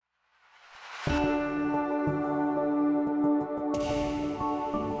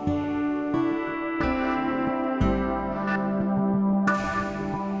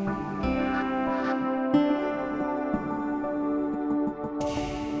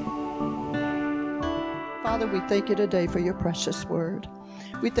Father, we thank you today for your precious word.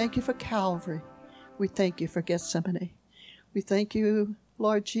 We thank you for Calvary. We thank you for Gethsemane. We thank you,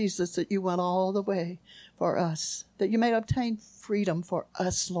 Lord Jesus, that you went all the way for us, that you may obtain freedom for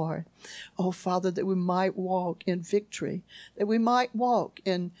us, Lord. Oh, Father, that we might walk in victory, that we might walk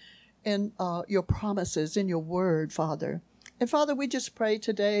in your promises, in your word, Father. And Father, we just pray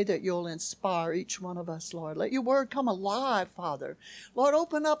today that you'll inspire each one of us, Lord. Let your word come alive, Father. Lord,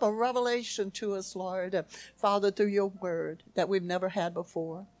 open up a revelation to us, Lord, Father, through your word that we've never had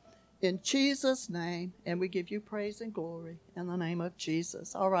before. In Jesus' name, and we give you praise and glory in the name of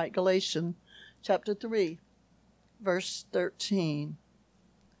Jesus. All right, Galatians chapter 3, verse 13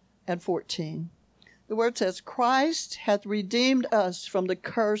 and 14. The word says, Christ hath redeemed us from the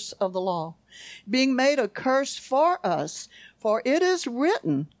curse of the law, being made a curse for us. For it is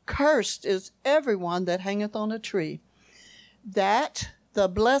written, Cursed is everyone that hangeth on a tree, that the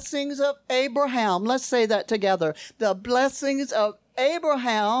blessings of Abraham, let's say that together, the blessings of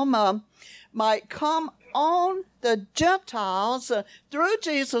Abraham might come on the Gentiles through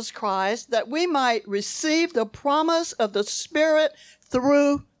Jesus Christ, that we might receive the promise of the Spirit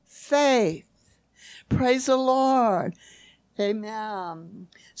through faith. Praise the Lord. Amen.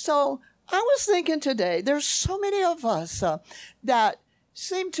 So I was thinking today, there's so many of us that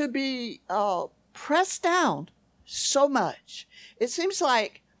seem to be pressed down so much. It seems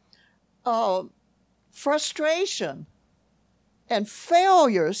like frustration and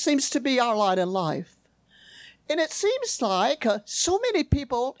failure seems to be our lot in life. And it seems like so many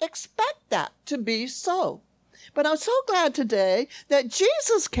people expect that to be so. But I'm so glad today that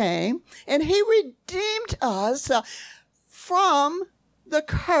Jesus came and he redeemed us from the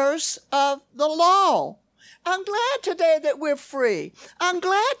curse of the law. I'm glad today that we're free. I'm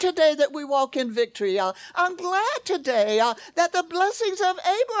glad today that we walk in victory. I'm glad today that the blessings of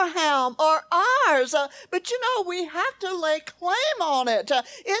Abraham are ours. But you know, we have to lay claim on it.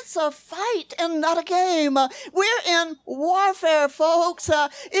 It's a fight and not a game. We're in warfare, folks.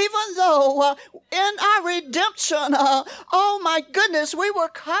 Even though in our redemption, oh my goodness, we were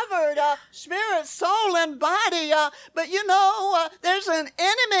covered, spirit, soul, and body. But you know, there's an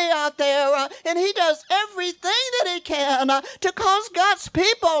enemy out there, and he does everything that he can to cause God's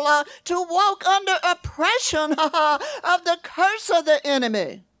people to walk under oppression of the curse of the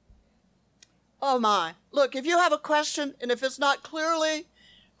enemy. Oh my. Look, if you have a question and if it's not clearly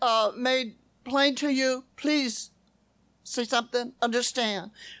made plain to you, please say something,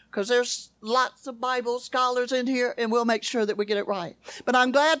 understand. Because there's lots of Bible scholars in here, and we'll make sure that we get it right. But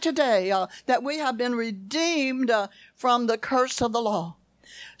I'm glad today that we have been redeemed from the curse of the law.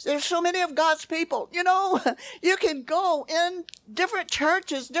 There's so many of God's people. You know, you can go in different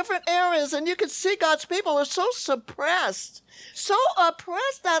churches, different areas, and you can see God's people are so suppressed, so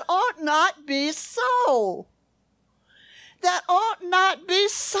oppressed. That ought not be so. That ought not be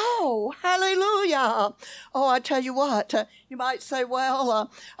so. Hallelujah. Oh, I tell you what, you might say,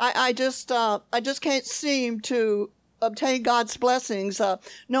 well, I just can't seem to obtain God's blessings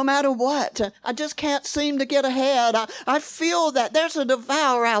no matter what. I just can't seem to get ahead. I feel that there's a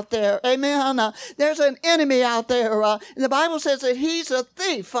devourer out there. Amen. There's an enemy out there. The Bible says that he's a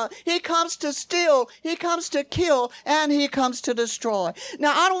thief. He comes to steal, he comes to kill, and he comes to destroy.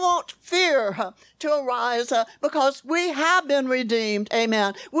 Now, I don't want fear to arise because we have been redeemed.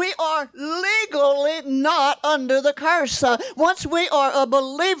 Amen. We are legally not under the curse. Once we are a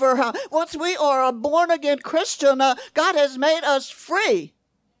believer, once we are a born-again Christian, God has made us free.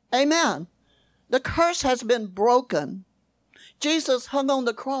 Amen. The curse has been broken. Jesus hung on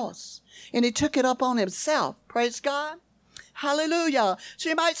the cross and he took it up on himself. Praise God. Hallelujah. So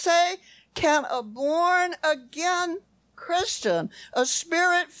you might say, can a born-again Christian, a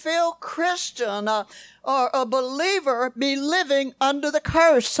spirit-filled Christian, or a believer be living under the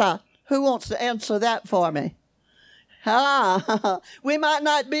curse? Who wants to answer that for me? We might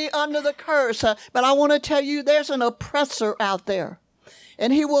not be under the curse, but I want to tell you there's an oppressor out there.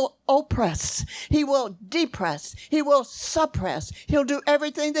 And he will oppress, he will depress, he will suppress. He'll do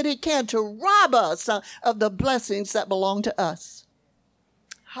everything that he can to rob us of the blessings that belong to us.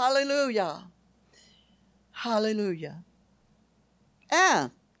 Hallelujah. Hallelujah.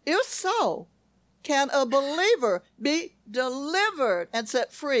 And if so, can a believer be delivered and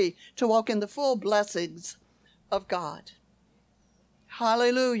set free to walk in the full blessings of God?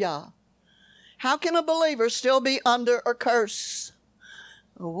 Hallelujah. How can a believer still be under a curse?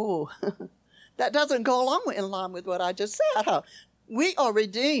 Oh, that doesn't go along in line with what I just said. We are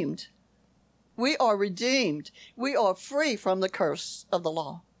redeemed. We are redeemed. We are free from the curse of the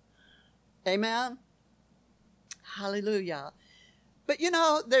law. Amen. Hallelujah. But you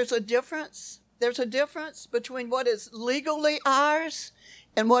know, there's a difference. There's a difference between what is legally ours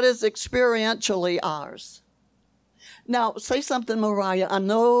and what is experientially ours. Now, say something, Mariah. I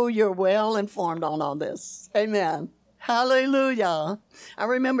know you're well informed on all this. Amen. Hallelujah. I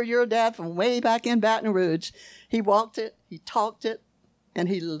remember your dad from way back in Baton Rouge. He walked it, he talked it, and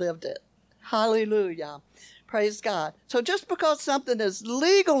he lived it. Hallelujah. Praise God. So just because something is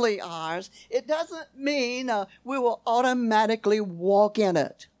legally ours, it doesn't mean we will automatically walk in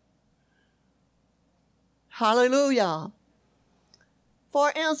it. Hallelujah.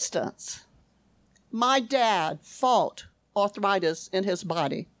 For instance, my dad fought arthritis in his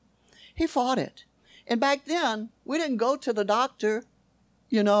body. He fought it. And back then, we didn't go to the doctor,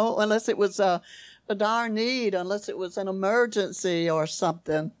 unless it was a dire need, unless it was an emergency or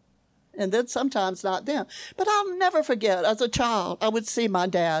something. And then sometimes not then. But I'll never forget, as a child, I would see my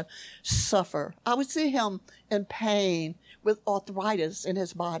dad suffer. I would see him in pain with arthritis in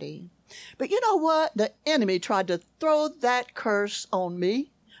his body. But you know what? The enemy tried to throw that curse on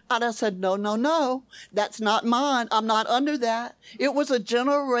me. And I said, no, that's not mine. I'm not under that. It was a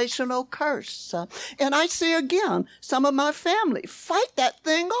generational curse. And I see again, some of my family fight that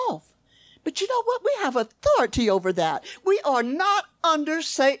thing off. But you know what? We have authority over that. We are not under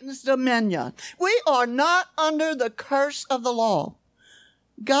Satan's dominion. We are not under the curse of the law.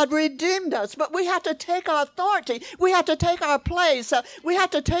 God redeemed us, but we have to take our authority. We have to take our place. We have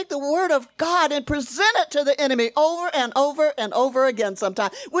to take the word of God and present it to the enemy over and over and over again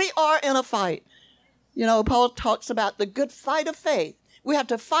sometimes. We are in a fight. Paul talks about the good fight of faith. We have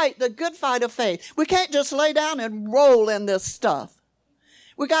to fight the good fight of faith. We can't just lay down and roll in this stuff.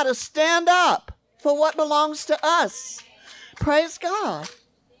 We got to stand up for what belongs to us. Praise God.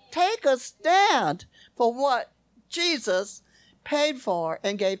 Take a stand for what Jesus paid for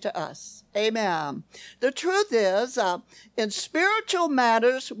and gave to us. Amen. The truth is, in spiritual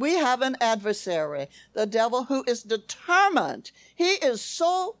matters, we have an adversary, the devil, who is determined. He is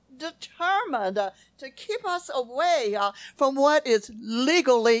so determined to keep us away from what is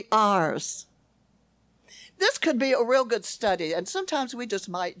legally ours. This could be a real good study, and sometimes we just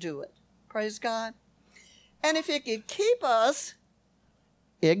might do it. Praise God. And if it could keep us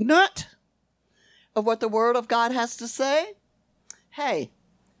ignorant of what the Word of God has to say, hey,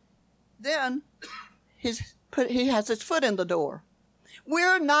 then he has his foot in the door.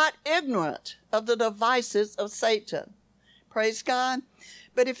 We're not ignorant of the devices of Satan. Praise God.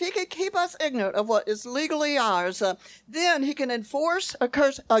 But if he could keep us ignorant of what is legally ours, then he can enforce a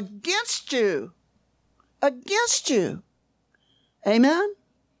curse against you. Against you. Amen?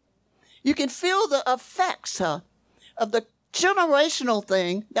 You can feel the effects of the generational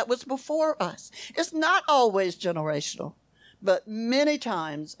thing that was before us. It's not always generational, but many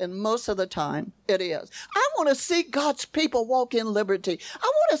times, and most of the time, it is. I want to see God's people walk in liberty. I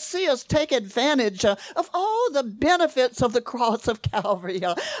want to see us take advantage of all the benefits of the cross of Calvary.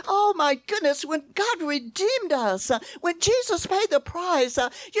 Oh, my goodness, when God redeemed us, when Jesus paid the price,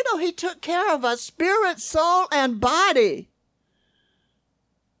 he took care of us, spirit, soul, and body.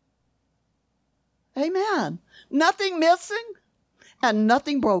 Amen. Nothing missing and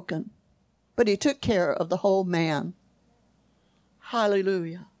nothing broken, but he took care of the whole man.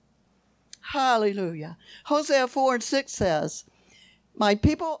 Hallelujah. Hallelujah. Hosea 4:6 says, my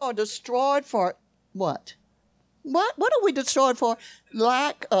people are destroyed for what? What are we destroyed for?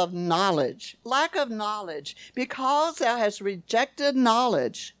 Lack of knowledge. Lack of knowledge. Because thou hast rejected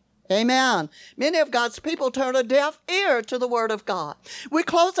knowledge. Amen. Many of God's people turn a deaf ear to the word of God. We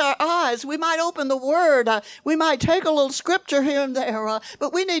close our eyes. We might open the word. We might take a little scripture here and there,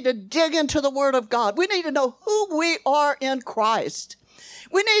 but we need to dig into the word of God. We need to know who we are in Christ.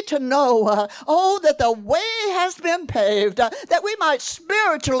 We need to know, that the way has been paved, that we might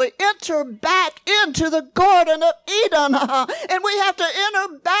spiritually enter back into the Garden of Eden. And we have to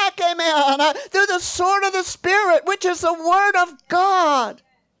enter back, amen, through the sword of the Spirit, which is the word of God.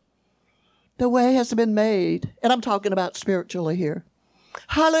 The way has been made. And I'm talking about spiritually here.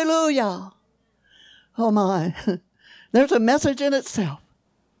 Hallelujah. Oh my. There's a message in itself.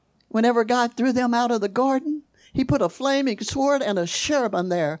 Whenever God threw them out of the garden, he put a flaming sword and a cherubim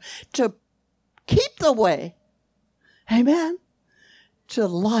there to keep the way. Amen. To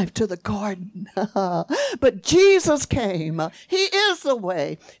life, to the garden. But Jesus came. He is the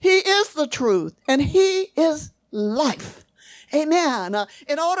way. He is the truth. And he is life. Amen.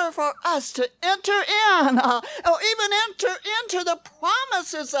 In order for us to enter in, or even enter into the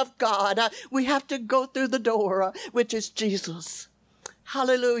promises of God, we have to go through the door, which is Jesus.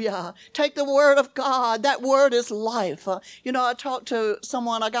 Hallelujah. Take the word of God. That word is life. I talked to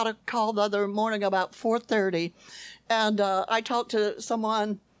someone. I got a call the other morning about 4:30, and I talked to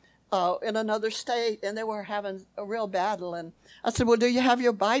someone in another state, and they were having a real battle. And I said, well, do you have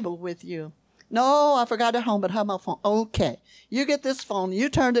your Bible with you? No, I forgot it home, but I have my phone. Okay, you get this phone. You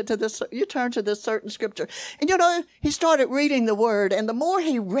turn to this certain scripture. And he started reading the word, and the more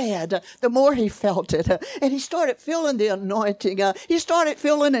he read, the more he felt it. And he started feeling the anointing. He started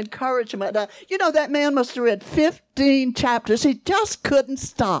feeling encouragement. That man must have read 15 chapters. He just couldn't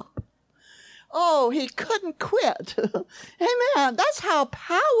stop. Oh, he couldn't quit. Amen. That's how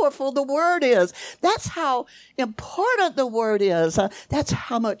powerful the word is. That's how important the word is. That's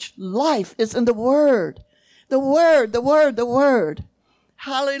how much life is in the word. The word, the word, the word.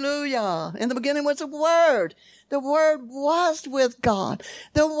 Hallelujah. In the beginning was the word. The word was with God.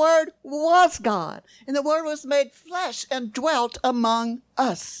 The word was God. And the word was made flesh and dwelt among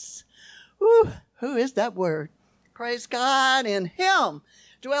us. Whew, who is that word? Praise God. In him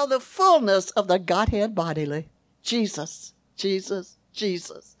dwell the fullness of the Godhead bodily. Jesus, Jesus,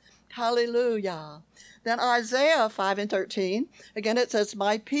 Jesus. Hallelujah. Then Isaiah 5:13, again it says,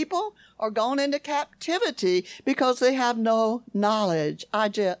 my people are gone into captivity because they have no knowledge.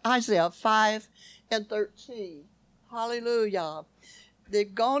 Isaiah 5:13. Hallelujah.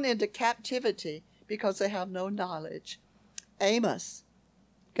 They've gone into captivity because they have no knowledge. Amos,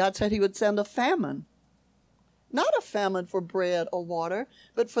 God said he would send a famine. Not a famine for bread or water,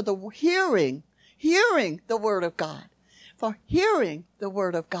 but for the hearing the word of God. For hearing the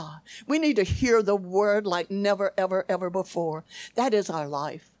word of God. We need to hear the word like never, ever, ever before. That is our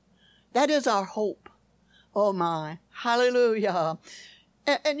life. That is our hope. Oh my. Hallelujah.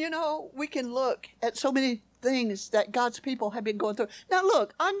 And we can look at so many things that God's people have been going through. Now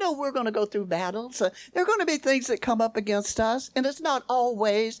look, I know we're going to go through battles. There are going to be things that come up against us, and it's not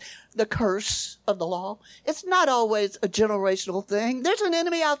always the curse of the law. It's not always a generational thing. There's an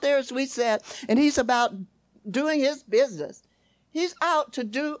enemy out there, as we said, and he's about doing his business. He's out to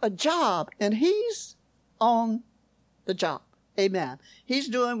do a job, and he's on the job. Amen. He's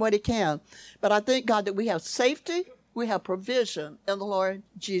doing what he can. But I thank God that we have safety, we have provision in the Lord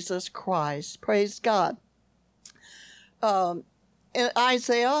Jesus Christ. Praise God. In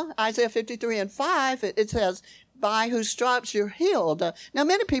Isaiah 53:5, it says, by whose stripes you're healed. Now,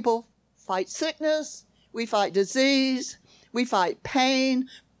 many people fight sickness. We fight disease. We fight pain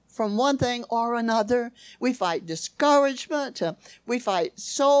from one thing or another. We fight discouragement. We fight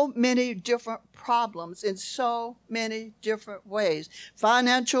so many different problems in so many different ways.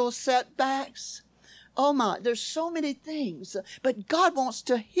 Financial setbacks. Oh my, there's so many things, but God wants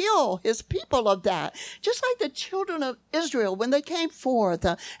to heal his people of that. Just like the children of Israel, when they came forth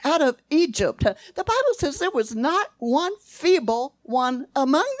out of Egypt, the Bible says there was not one feeble one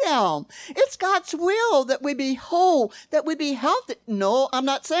among them. It's God's will that we be whole, that we be healthy. No, I'm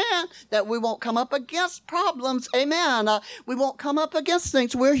not saying that we won't come up against problems. Amen. We won't come up against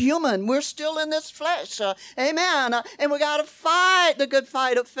things. We're human. We're still in this flesh. Amen. And we got to fight the good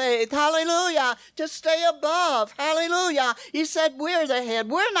fight of faith. Hallelujah. To stay above. Hallelujah. He said we're the head.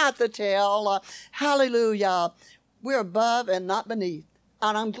 We're not the tail. Hallelujah. We're above and not beneath.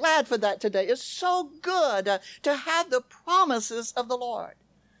 And I'm glad for that today. It's so good to have the promises of the Lord.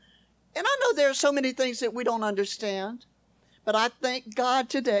 And I know there are so many things that we don't understand. But I thank God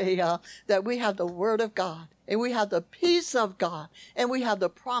today that we have the Word of God. And we have the peace of God. And we have the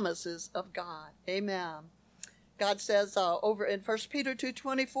promises of God. Amen. God says over in 1 Peter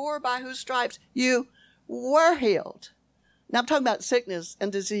 2:24, by whose stripes you were healed. Now I'm talking about sickness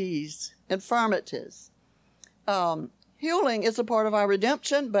and disease, infirmities. Healing is a part of our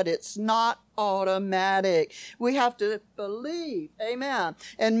redemption, but it's not automatic. We have to believe. Amen.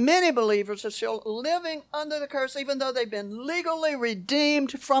 And many believers are still living under the curse, even though they've been legally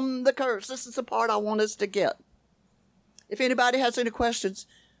redeemed from the curse. This is the part I want us to get. If anybody has any questions,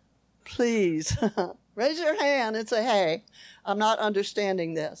 please raise your hand and say, hey, I'm not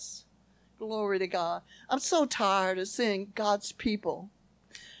understanding this. Glory to God. I'm so tired of seeing God's people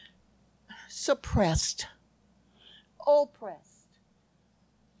suppressed, oppressed,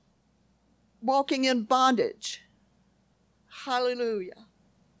 walking in bondage. Hallelujah.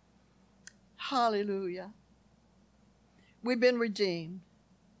 Hallelujah. We've been redeemed.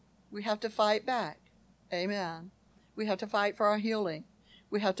 We have to fight back. Amen. We have to fight for our healing.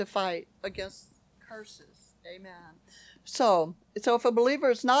 We have to fight against curses. Amen. So if a believer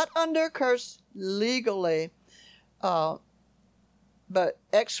is not under curse legally, but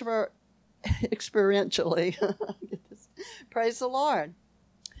experientially, praise the Lord.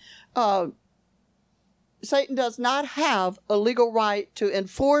 Satan does not have a legal right to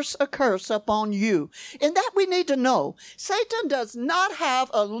enforce a curse upon you. And that we need to know. Satan does not have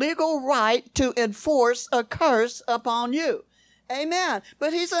a legal right to enforce a curse upon you. Amen.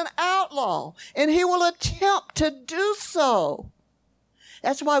 But he's an outlaw, and he will attempt to do so.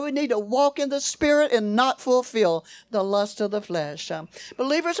 That's why we need to walk in the Spirit and not fulfill the lust of the flesh.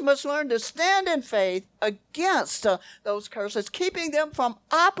 Believers must learn to stand in faith against those curses, keeping them from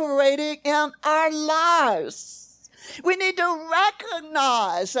operating in our lives. We need to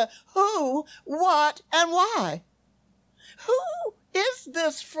recognize who, what, and why. Who is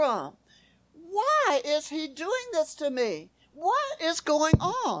this from? Why is he doing this to me? What is going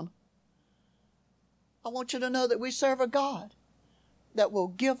on? I want you to know that we serve a God that will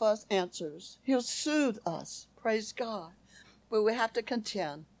give us answers. He'll soothe us. Praise God. But we have to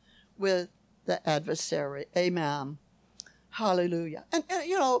contend with the adversary. Amen. Hallelujah. And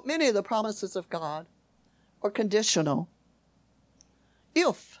many of the promises of God are conditional.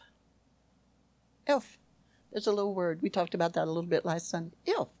 If. There's a little word. We talked about that a little bit last Sunday.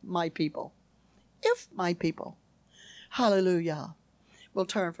 If my people. Hallelujah. Will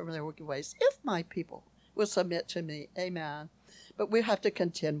turn from their wicked ways. If my people will submit to me. Amen. But we have to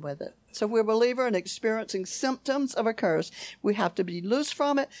contend with it. So if we're a believer and experiencing symptoms of a curse, we have to be loose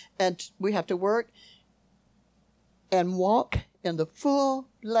from it, and we have to work and walk in the full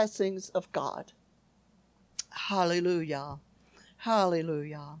blessings of God. Hallelujah.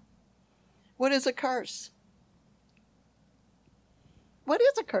 Hallelujah. What is a curse? What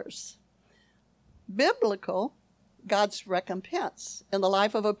is a curse? Biblical, God's recompense in the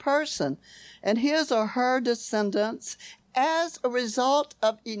life of a person and his or her descendants as a result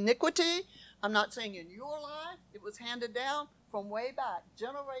of iniquity. I'm not saying in your life. It was handed down from way back,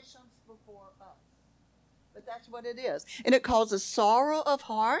 generations before us. But that's what it is. And it causes sorrow of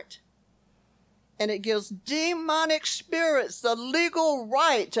heart. And it gives demonic spirits the legal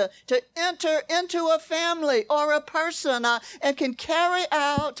right to enter into a family or a person and can carry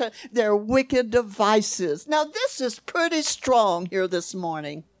out their wicked devices. Now, this is pretty strong here this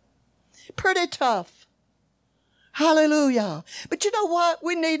morning. Pretty tough. Hallelujah. But you know what?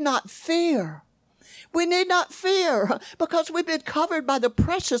 We need not fear. We need not fear because we've been covered by the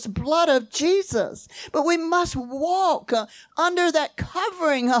precious blood of Jesus. But we must walk under that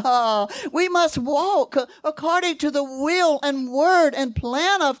covering. We must walk according to the will and word and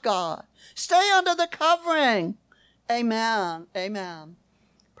plan of God. Stay under the covering. Amen. Amen.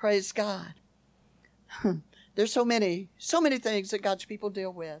 Praise God. There's so many things that God's people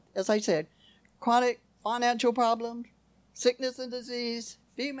deal with. As I said, chronic financial problems, sickness and disease,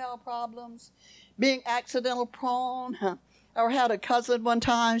 female problems, being accidental prone. I had a cousin one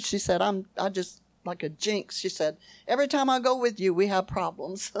time. She said, I just like a jinx. She said, every time I go with you, we have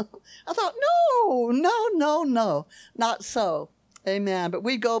problems. I thought, no, not so. Amen. But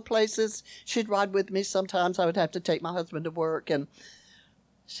we'd go places. She'd ride with me. Sometimes I would have to take my husband to work, and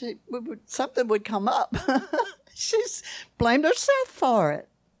something would come up. She's blamed herself for it.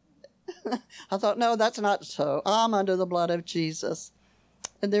 I thought, no, that's not so. I'm under the blood of Jesus.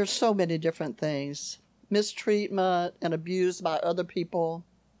 And there's so many different things. Mistreatment and abuse by other people.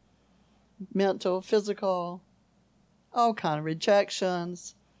 Mental, physical. All kind of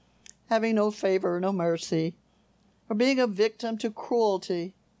rejections. Having no favor, no mercy. Or being a victim to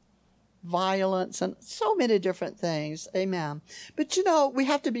cruelty. Violence and so many different things. Amen. But we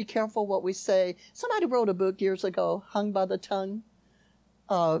have to be careful what we say. Somebody wrote a book years ago, Hung by the Tongue.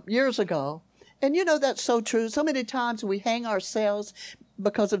 Years ago. And that's so true. So many times we hang ourselves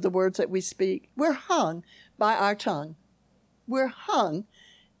because of the words that we speak. We're hung by our tongue. We're hung,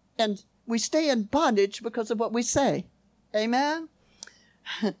 and we stay in bondage because of what we say. Amen?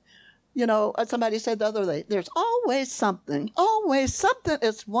 Somebody said the other day, there's always something. Always something.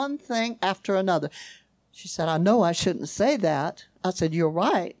 It's one thing after another. She said, I know I shouldn't say that. I said, you're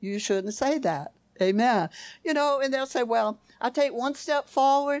right. You shouldn't say that. Amen. And they'll say, well, I take one step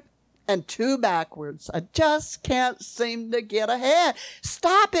forward and two backwards. I just can't seem to get ahead.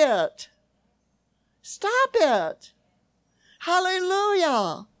 Stop it. Stop it.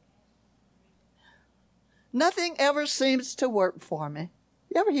 Hallelujah. Nothing ever seems to work for me.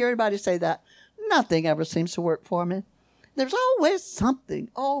 You ever hear anybody say that? Nothing ever seems to work for me. There's always something.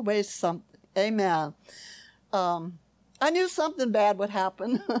 Always something. Amen. I knew something bad would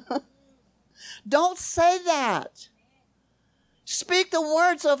happen. Don't say that. Speak the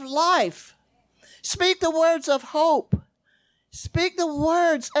words of life. Speak the words of hope. Speak the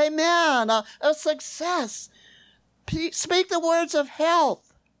words, amen, of success. Speak the words of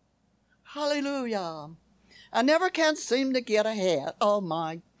health. Hallelujah. I never can seem to get ahead. Oh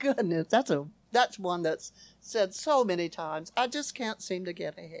my goodness. That's one that's said so many times. I just can't seem to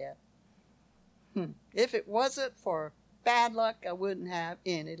get ahead. If it wasn't for bad luck, I wouldn't have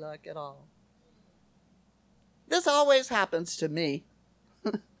any luck at all. This always happens to me.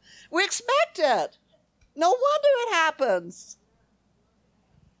 We expect it. No wonder it happens.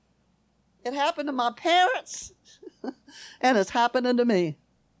 It happened to my parents, and it's happening to me.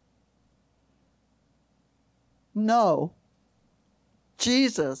 No.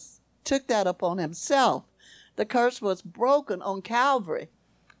 Jesus took that upon himself. The curse was broken on Calvary.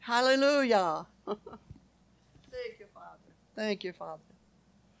 Hallelujah. Thank you, Father. Thank you, Father.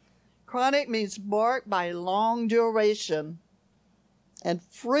 Chronic means marked by long duration and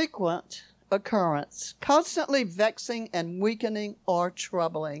frequent occurrence, constantly vexing and weakening or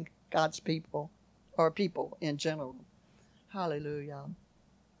troubling God's people, or people in general. Hallelujah.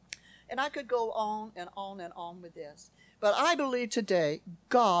 And I could go on and on and on with this. But I believe today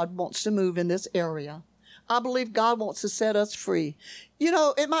God wants to move in this area. I believe God wants to set us free. You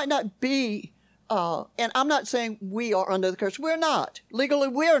know, it might not be, and I'm not saying we are under the curse. We're not. Legally,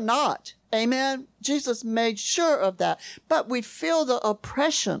 we're not. Amen. Jesus made sure of that. But we feel the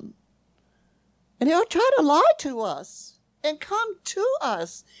oppression. And he'll try to lie to us and come to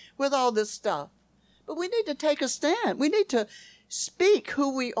us with all this stuff. But we need to take a stand. We need to speak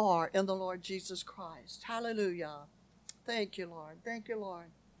who we are in the Lord Jesus Christ. Hallelujah. Thank you, Lord. Thank you, Lord.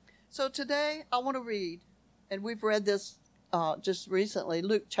 So today I want to read, and we've read this just recently,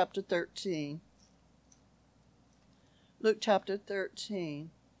 Luke chapter 13. Luke chapter 13.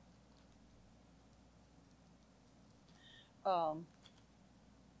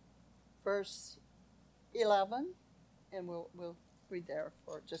 Verse 11, and we'll read there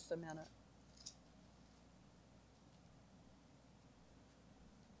for just a minute.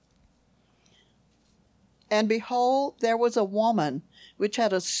 And behold, there was a woman which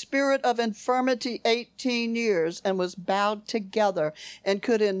had a spirit of infirmity 18 years, and was bowed together, and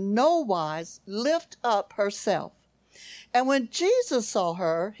could in no wise lift up herself. And when Jesus saw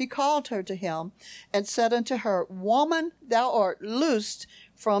her, he called her to him, and said unto her, Woman, thou art loosed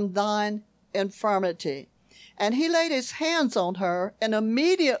from thine infirmity. And he laid his hands on her, and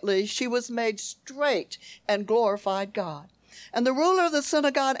immediately she was made straight, and glorified God. And the ruler of the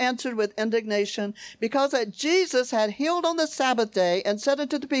synagogue answered with indignation, because that Jesus had healed on the Sabbath day, and said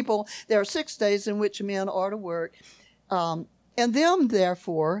unto the people, There are 6 days in which men are to work. And them,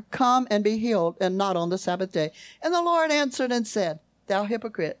 therefore, come and be healed, and not on the Sabbath day. And the Lord answered and said, Thou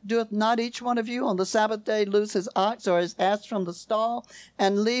hypocrite, doeth not each one of you on the Sabbath day loose his ox or his ass from the stall,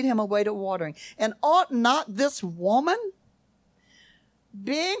 and lead him away to watering? And ought not this woman,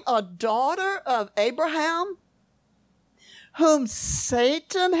 being a daughter of Abraham, whom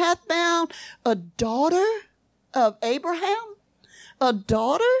Satan hath bound, a daughter of Abraham? A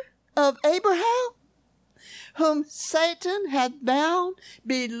daughter of Abraham? Whom Satan hath bound,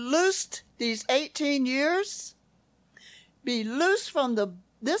 be loosed these 18 years? Be loosed from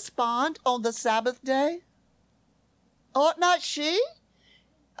this bond on the Sabbath day? Ought not she?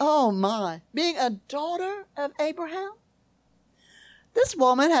 Oh my, being a daughter of Abraham? This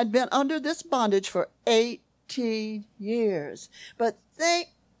woman had been under this bondage for 18 years. But thank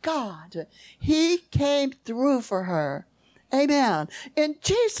God, he came through for her. Amen. And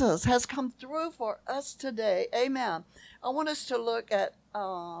Jesus has come through for us today. Amen. I want us to look at,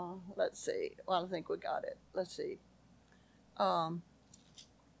 let's see. Well, I think we got it. Let's see. Well,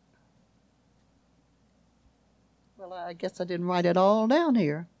 I guess I didn't write it all down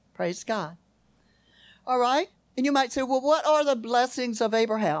here. Praise God. All right. And you might say, well, what are the blessings of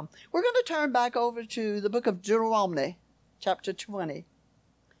Abraham? We're going to turn back over to the book of Deuteronomy, chapter 20.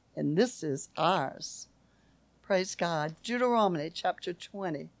 And this is ours. Praise God. Deuteronomy chapter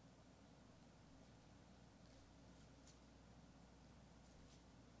 20.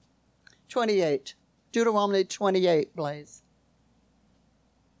 Deuteronomy 28, Blaze.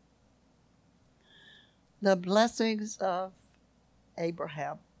 The blessings of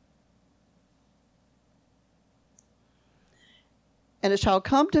Abraham. And it shall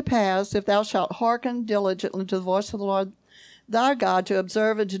come to pass, if thou shalt hearken diligently to the voice of the Lord thy God, to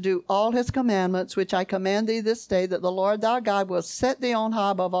observe and to do all his commandments, which I command thee this day, that the Lord thy God will set thee on high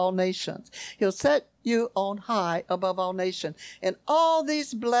above all nations. He'll set you on high above all nations. And all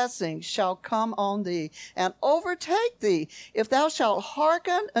these blessings shall come on thee and overtake thee, if thou shalt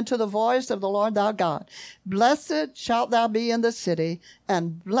hearken unto the voice of the Lord thy God. Blessed shalt thou be in the city,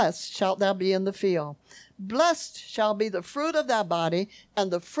 and blessed shalt thou be in the field. Blessed shall be the fruit of thy body,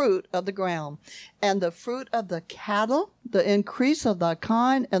 and the fruit of the ground, and the fruit of the cattle, the increase of thy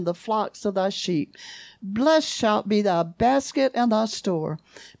kind, and the flocks of thy sheep. Blessed shalt be thy basket and thy store.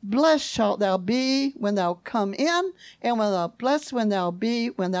 Blessed shalt thou be when thou come in, and blessed when thou be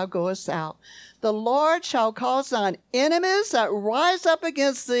when thou goest out. The Lord shall cause thine enemies that rise up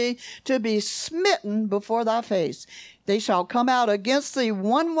against thee to be smitten before thy face. They shall come out against thee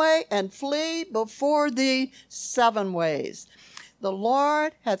one way and flee before thee 7 ways. The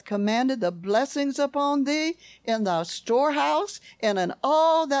Lord hath commanded the blessings upon thee in thy storehouse and in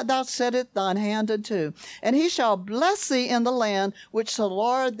all that thou settest thine hand unto. And he shall bless thee in the land which the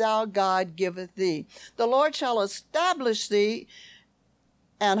Lord thy God giveth thee. The Lord shall establish thee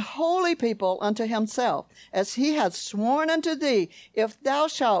an holy people unto himself, as he hath sworn unto thee, if thou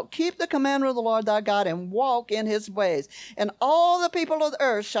shalt keep the commandment of the Lord thy God and walk in his ways. And all the people of the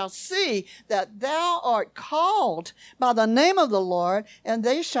earth shall see that thou art called by the name of the Lord, and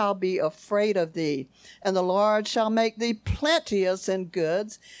they shall be afraid of thee. And the Lord shall make thee plenteous in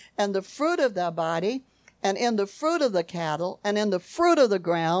goods, and the fruit of thy body, and in the fruit of the cattle, and in the fruit of the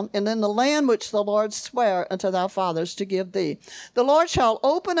ground, and in the land which the Lord sware unto thy fathers to give thee. The Lord shall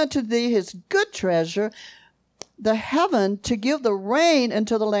open unto thee his good treasure, the heaven, to give the rain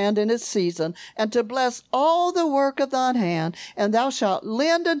into the land in its season, and to bless all the work of thine hand. And thou shalt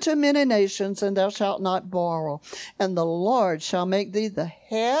lend unto many nations, and thou shalt not borrow. And the Lord shall make thee the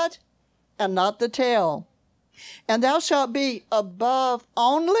head and not the tail. And thou shalt be above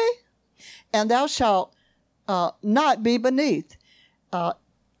only, and thou shalt not be beneath,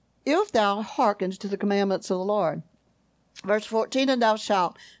 if thou hearken to the commandments of the Lord. Verse 14, and thou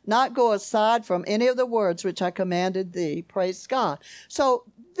shalt not go aside from any of the words which I commanded thee. Praise God. So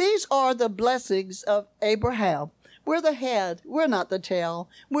these are the blessings of Abraham. We're the head. We're not the tail.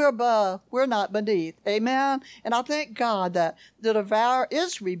 We're above. We're not beneath. Amen. And I thank God that the devourer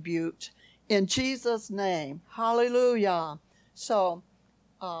is rebuked in Jesus' name. Hallelujah. So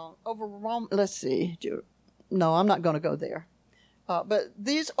over Rome, let's see. No, I'm not going to go there. But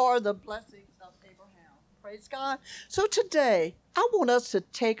these are the blessings of Abraham. Praise God. So today, I want us to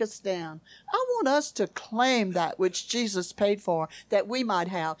take a stand. I want us to claim that which Jesus paid for, that we might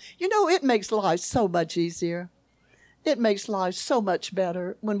have. You know, it makes life so much easier. It makes life so much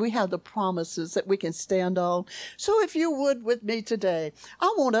better when we have the promises that we can stand on. So if you would with me today,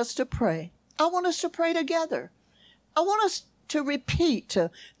 I want us to pray. I want us to pray together. I want us to repeat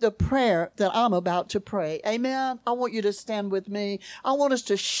the prayer that I'm about to pray. Amen. I want you to stand with me. I want us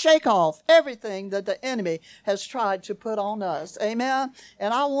to shake off everything that the enemy has tried to put on us. Amen.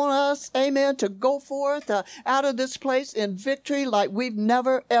 And I want us, amen, to go forth out of this place in victory like we've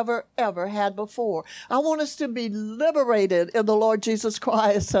never, ever, ever had before. I want us to be liberated in the Lord Jesus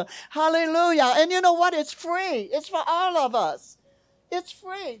Christ. Hallelujah. And you know what? It's free. It's for all of us. It's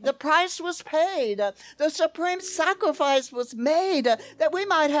free. The price was paid. The supreme sacrifice was made that we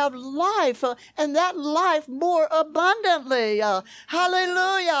might have life and that life more abundantly.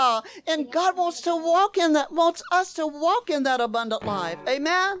 Hallelujah. And God wants us to walk in that abundant life.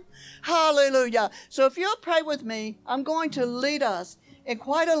 Amen. Hallelujah. So if you'll pray with me, I'm going to lead us in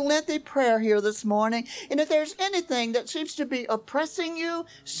quite a lengthy prayer here this morning. And if there's anything that seems to be oppressing you,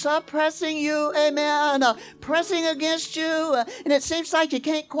 suppressing you, amen, pressing against you, and it seems like you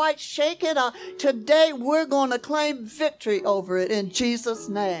can't quite shake it, today we're going to claim victory over it in Jesus'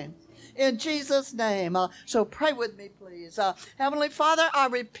 name. In Jesus' name. So pray with me, please. Heavenly Father, I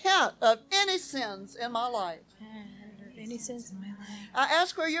repent of any sins in my life. Any sins in my life. I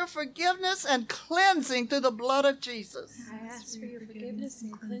ask for your forgiveness and cleansing through the blood of Jesus. I ask for your forgiveness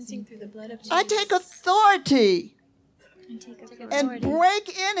and cleansing through the blood of Jesus. I take authority and and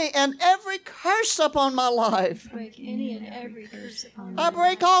break any and every curse upon my life. break any and every curse upon I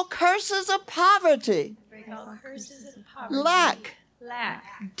break all curses of poverty, break all curses of poverty, lack,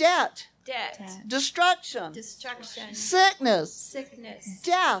 debt, destruction, sickness,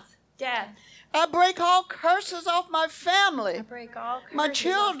 death. I break all curses off my family, I break all curses my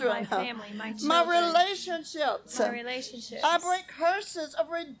children, off my family, my relationships. my relationships. I break curses of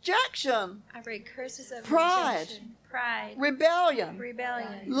rejection, I break curses of pride, rejection, pride, rebellion,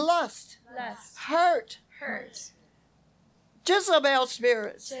 lust, hurt, Jezebel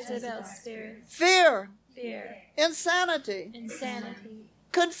spirits, fear, insanity,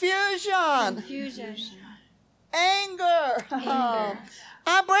 confusion, anger.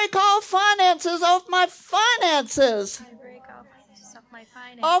 I break all finances off my finances. I break all finances off my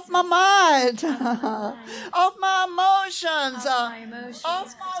finances. Off my mind. Off my emotions.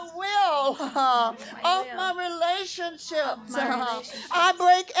 Off my will. Off my relationships. I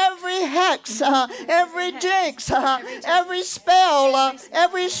break every hex, every jinx, every spell,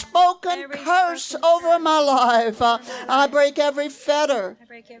 every spoken curse over my life. I break every fetter.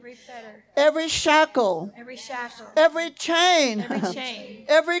 Every shackle, every chain,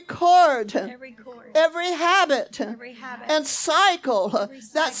 every cord, every habit and cycle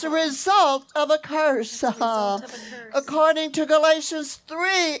that's a result of a curse. According to Galatians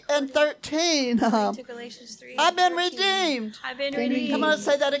 3:13, I've been redeemed. I've been redeemed. Come on,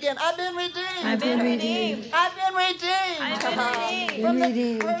 say that again. I've been redeemed. I've been redeemed. I've been redeemed. I've been redeemed. From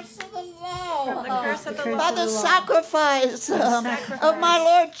the curse of the law. From the curse of the law. By the sacrifice of my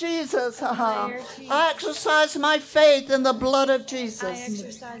Lord Jesus. I exercise my faith in the blood of Jesus. I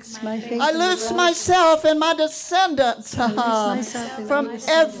exercise my faith. I loose myself and my descendants from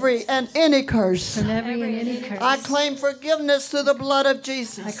every and any curse. From every and any curse. I claim forgiveness through the blood of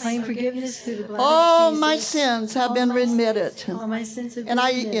Jesus. I claim forgiveness through the blood All of Jesus. my sins have been remitted. All my sins have been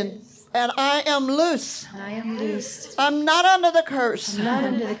And remitted. I am loose. I am loosed. I'm not under the curse I'm not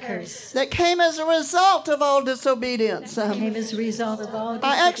under the curse. that came as a result of all disobedience. Came as a result of all I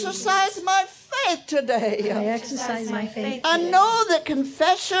disobedience. exercise my faith today. I exercise my faith. I today. know that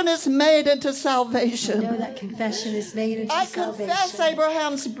confession is made into I know salvation. that confession is made into I salvation. confess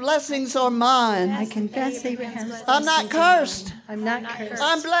Abraham's blessings are mine. I confess Abraham's I'm not blessings are cursed. mine. I'm not cursed.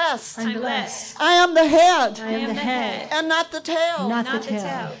 I'm blessed. I'm blessed. I am the head I am the head, and not the tail. not Not the the tail.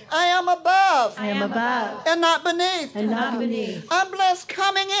 tail. I am above I am above and not beneath. and not beneath. I'm blessed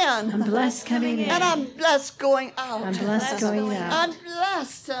coming in I'm blessed coming in. and I'm blessed going out. I'm blessed going out. I'm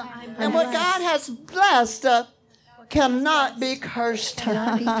blessed. And what God has blessed cannot be cursed.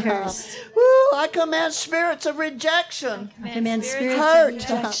 Cannot be cursed. Woo, I command spirits of rejection, I command spirits hurt, of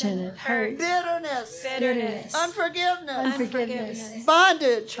rejection and hurt, bitterness, bitterness, unforgiveness, unforgiveness,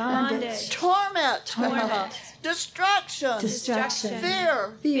 bondage, bondage, torment, destruction, destruction,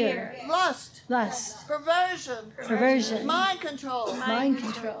 fear, lust, lust, perversion, perversion, mind control, mind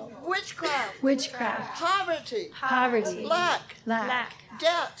control, witchcraft, witchcraft, poverty, poverty, lack, lack,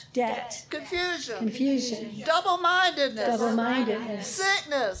 debt, debt, confusion, confusion, double-mindedness, double-mindedness,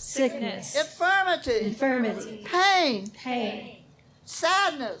 sickness, sickness, infirmity, infirmity, pain, pain,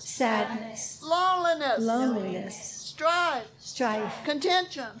 sadness, sadness, loneliness, loneliness, strife, strife,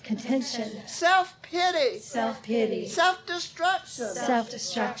 contention, contention, self-pity, self-pity, self-destruction,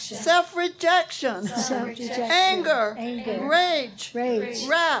 self-destruction, self-rejection, self-rejection, anger, anger, rage, rage,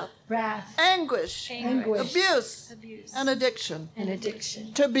 wrath, wrath, anguish, anguish, abuse, Abuse. and addiction. and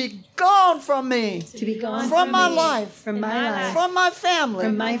addiction. To be gone from me, To be gone from my me, life, from my life, from my family,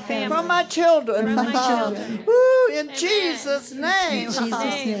 from my family, from my children, from my children. Woo, in Jesus' name. In Jesus'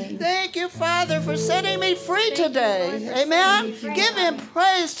 name. Thank you, Father, for setting me free today. Amen. Give him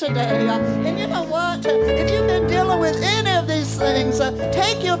praise today. And you know what? If you've been dealing with any of these things,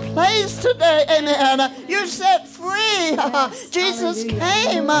 take your place today. Amen. You're set free. Jesus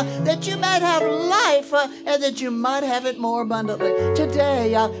came that you might have life and that you might have it more abundantly.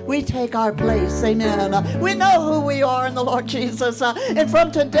 Today, we take our place. Amen. We know who we are in the Lord Jesus. And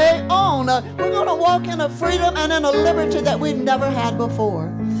from today on, we're going to walk in a freedom and in a liberty that we've never had before.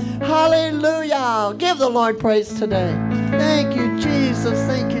 Hallelujah. Give the Lord praise today. Thank you, Jesus.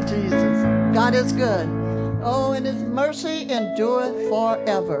 Thank you, Jesus. God is good. Oh, and his mercy endureth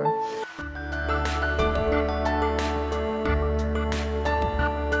forever.